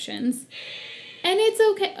disruptions and it's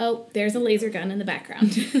okay. Oh, there's a laser gun in the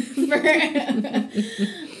background.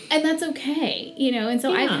 And that's okay, And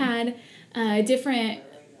so I've had different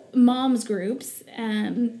moms groups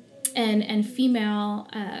and female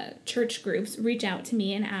church groups reach out to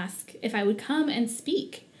me and ask if I would come and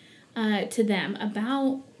speak to them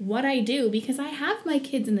about what I do because I have my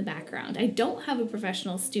kids in the background. I don't have a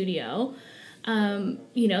professional studio.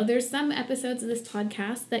 There's some episodes of this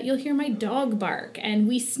podcast that you'll hear my dog bark and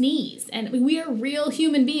we sneeze and we are real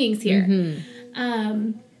human beings here.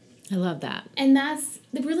 Mm-hmm. I love that. And that's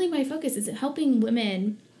really my focus is helping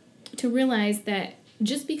women to realize that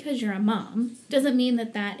just because you're a mom doesn't mean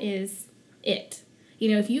that is it.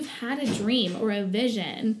 If you've had a dream or a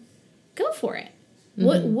vision, go for it.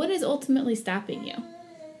 Mm-hmm. What is ultimately stopping you?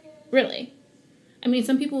 Really? I mean,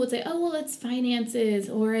 some people would say, oh, well, it's finances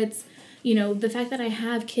or it's the fact that I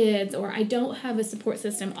have kids or I don't have a support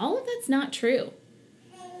system, all of that's not true.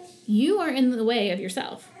 You are in the way of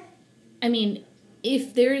yourself. I mean, they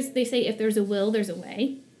say if there's a will, there's a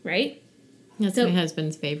way, right? That's my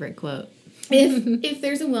husband's favorite quote. if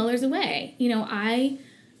there's a will, there's a way. I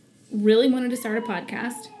really wanted to start a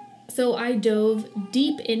podcast, so I dove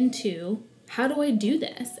deep into how do I do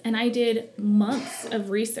this? And I did months of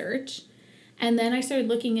research. And then I started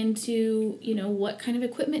looking into, what kind of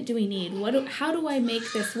equipment do we need? How do I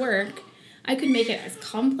make this work? I could make it as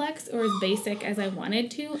complex or as basic as I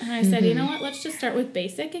wanted to. And I said, you know what? Let's just start with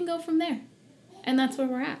basic and go from there. And that's where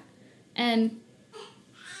we're at. And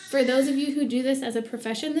for those of you who do this as a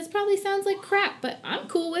profession, this probably sounds like crap, but I'm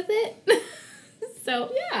cool with it.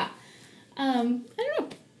 So, yeah. I don't know.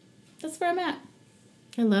 That's where I'm at.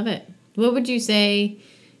 I love it. What would you say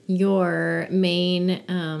your main,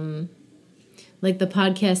 the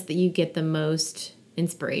podcast that you get the most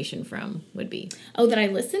inspiration from would be? Oh, that I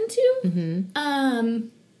listen to? Mm-hmm.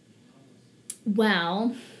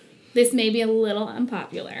 Well, this may be a little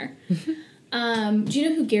unpopular. Do you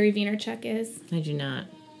know who Gary Vaynerchuk is? I do not.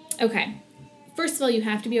 Okay. First of all, you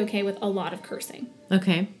have to be okay with a lot of cursing.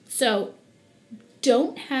 Okay. So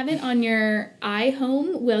don't have it on your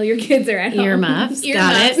iHome while your kids are at home. Earmuffs.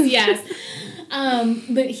 Got it. Yes.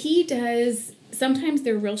 But he does, sometimes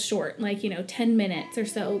they're real short, 10 minutes or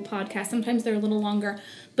so podcasts. Sometimes they're a little longer.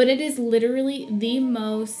 But it is literally the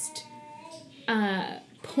most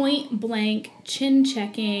point blank chin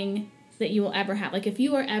checking that you will ever have. Like if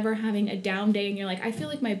you are ever having a down day and you're like, I feel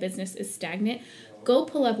like my business is stagnant, go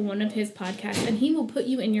pull up one of his podcasts and he will put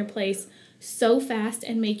you in your place so fast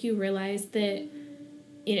and make you realize that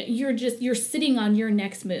you're sitting on your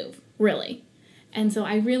next move, really. And so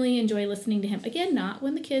I really enjoy listening to him. Again, not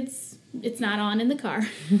when it's not on in the car.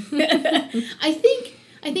 I think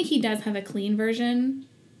he does have a clean version,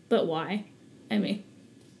 but why? I mean,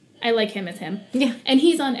 I like him as him. Yeah. And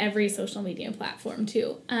he's on every social media platform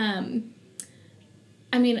too.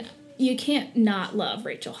 I mean, you can't not love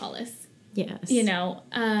Rachel Hollis. Yes.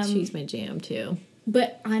 She's my jam too.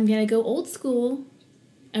 But I'm going to go old school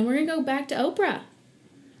and we're going to go back to Oprah.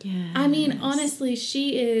 Yeah. I mean, honestly,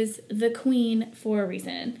 she is the queen for a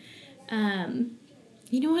reason.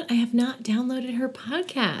 You know what? I have not downloaded her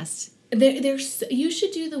podcast. You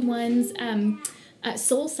should do the ones,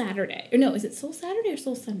 Soul Saturday. Or no, is it Soul Saturday or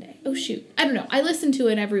Soul Sunday? Oh, shoot. I don't know. I listen to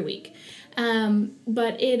it every week.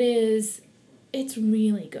 But it's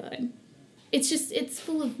really good. It's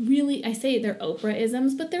full of really, I say they're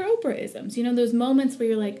Oprah-isms, but they're Oprah-isms. Those moments where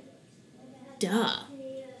you're like, duh.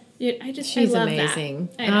 She's I love amazing.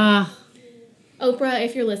 That. I know. Oprah,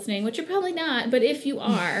 if you're listening, which you're probably not, but if you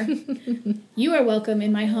are, you are welcome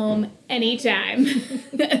in my home anytime.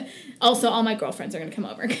 Also, all my girlfriends are going to come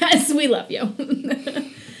over because we love you.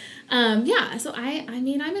 So I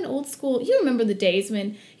mean, I'm an old school. You remember the days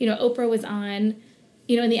when, Oprah was on,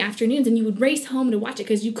 in the afternoons and you would race home to watch it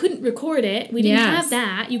because you couldn't record it. We didn't have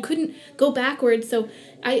that. You couldn't go backwards. So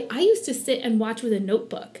I used to sit and watch with a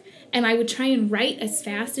notebook. And I would try and write as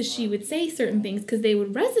fast as she would say certain things because they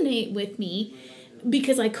would resonate with me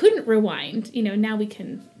because I couldn't rewind. Now we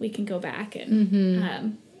can go back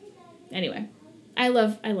and anyway, I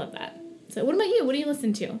love that. So what about you? What do you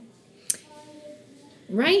listen to?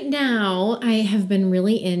 Right now, I have been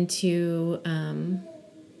really into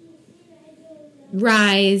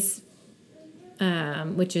Rise,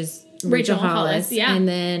 which is Rachel Hollis, yeah. And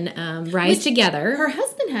then Rise Together. Her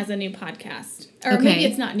husband has a new podcast. Or maybe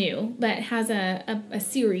it's not new, but has a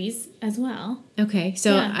series as well. Okay,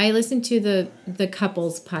 so I listen to the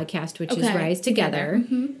couples podcast, which is Rise Together.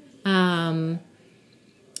 Mm-hmm.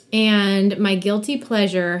 And my guilty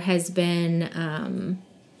pleasure has been,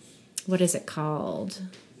 what is it called?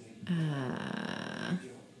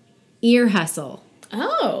 Ear Hustle.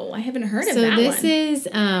 Oh, I haven't heard of that one. So this is,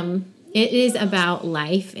 it is about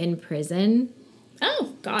life in prison.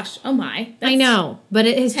 Oh, gosh. Oh, my. I know, but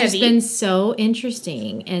it has heavy. just been so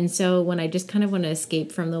interesting. And so when I just kind of want to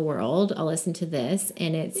escape from the world, I'll listen to this.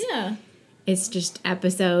 And it's just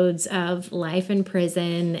episodes of life in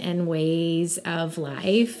prison and ways of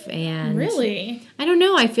life. And really? I don't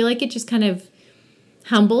know. I feel like it just kind of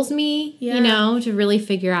humbles me, to really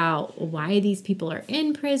figure out why these people are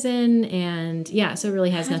in prison. And so it really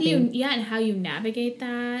has nothing. And how you navigate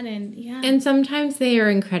that. And sometimes they are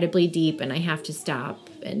incredibly deep and I have to stop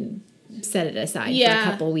and set it aside for a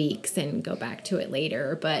couple weeks and go back to it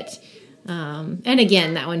later. But, and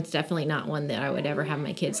again, that one's definitely not one that I would ever have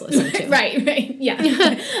my kids listen to. Right. Yeah.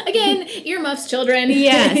 Again, earmuffs, children.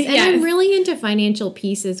 Yes. And I'm really into financial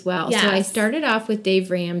peace as well. Yes. So I started off with Dave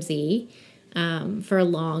Ramsey. for a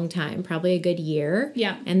long time, probably a good year.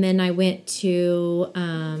 Yeah. And then I went to,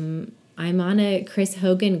 I'm on a Chris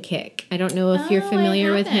Hogan kick. I don't know if you're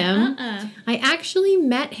familiar with him. I actually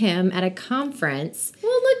met him at a conference.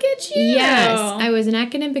 Well, look at you. Yes. I was an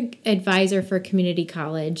academic advisor for a community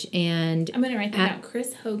college. And I'm going to write that down.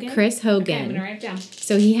 Chris Hogan? Chris Hogan. Okay, I'm going to write it down.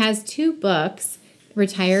 So he has 2 books,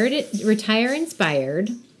 Retire Inspired.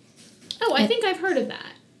 Oh, I think I've heard of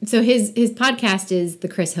that. So his podcast is The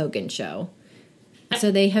Chris Hogan Show.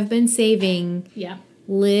 So they have been saving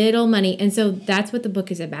little money. And so that's what the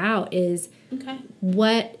book is about is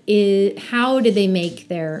how did they make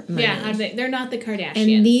their money? Yeah, they're not the Kardashians.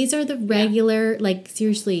 And these are the regular, like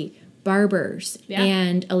seriously, barbers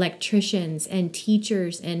and electricians and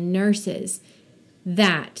teachers and nurses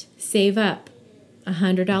that save up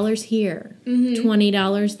 $100 here,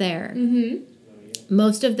 $20 there. Mm-hmm.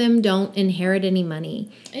 Most of them don't inherit any money.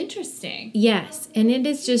 Interesting. Yes. And it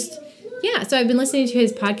is just... Yeah, so I've been listening to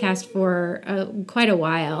his podcast for quite a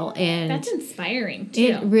while, and that's inspiring too.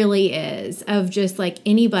 It really is. Of just like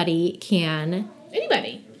anybody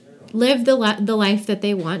live the life that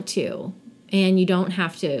they want to, and you don't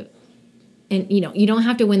have to, you don't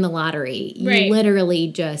have to win the lottery. You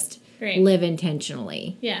literally just live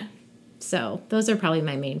intentionally. Yeah. So those are probably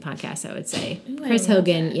my main podcasts. I would say Chris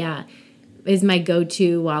Hogan, is my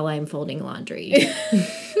go-to while I'm folding laundry.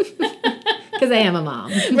 Because I am a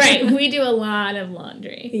mom. Right. We do a lot of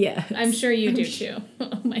laundry. Yeah. I'm sure you do too.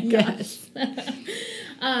 Oh my gosh.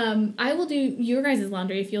 I will do your guys'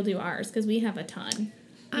 laundry if you'll do ours because we have a ton.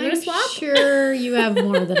 I'm sure you have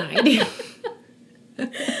more than I do.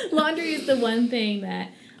 Laundry is the one thing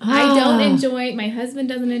that I don't enjoy. My husband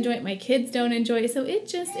doesn't enjoy it. My kids don't enjoy it. So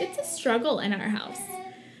it's a struggle in our house.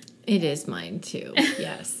 It is mine too.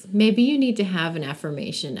 Yes. Maybe you need to have an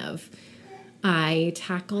affirmation of, I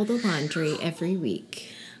tackle the laundry every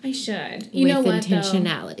week. I should. You know what,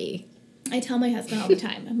 intentionality. Though? I tell my husband all the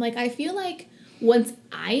time. I'm like, I feel like once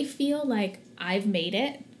I feel like I've made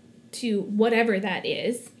it to whatever that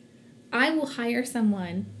is, I will hire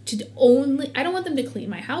someone to I don't want them to clean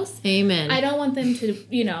my house. Amen. I don't want them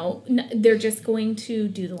to, they're just going to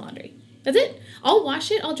do the laundry. That's it. I'll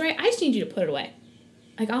wash it. I'll dry it. I just need you to put it away.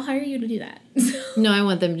 Like, I'll hire you to do that. No, I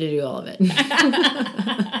want them to do all of it.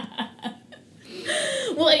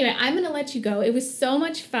 Well, anyway, I'm going to let you go. It was so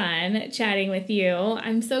much fun chatting with you.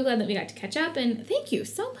 I'm so glad that we got to catch up, and thank you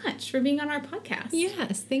so much for being on our podcast.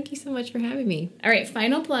 Yes, thank you so much for having me. All right,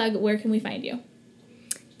 final plug. Where can we find you?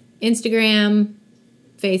 Instagram,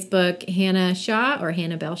 Facebook, Hannah Shaw or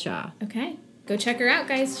Hannah Bell Shaw. Okay, go check her out,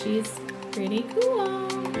 guys. She's pretty cool.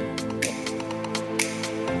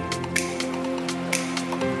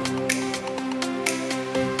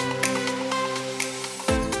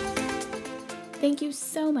 Thank you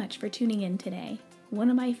so much for tuning in today. One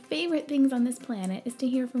of my favorite things on this planet is to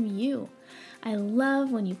hear from you. I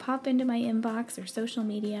love when you pop into my inbox or social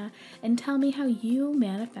media and tell me how you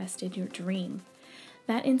manifested your dream.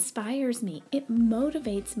 That inspires me, it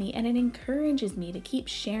motivates me, and it encourages me to keep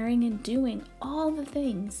sharing and doing all the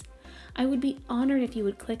things. I would be honored if you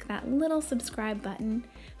would click that little subscribe button,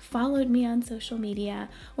 followed me on social media,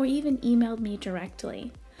 or even emailed me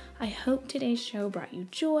directly. I hope today's show brought you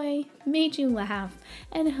joy, made you laugh,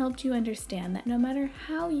 and helped you understand that no matter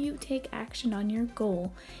how you take action on your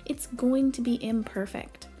goal, it's going to be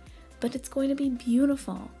imperfect, but it's going to be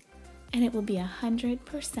beautiful, and it will be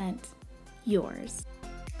 100% yours.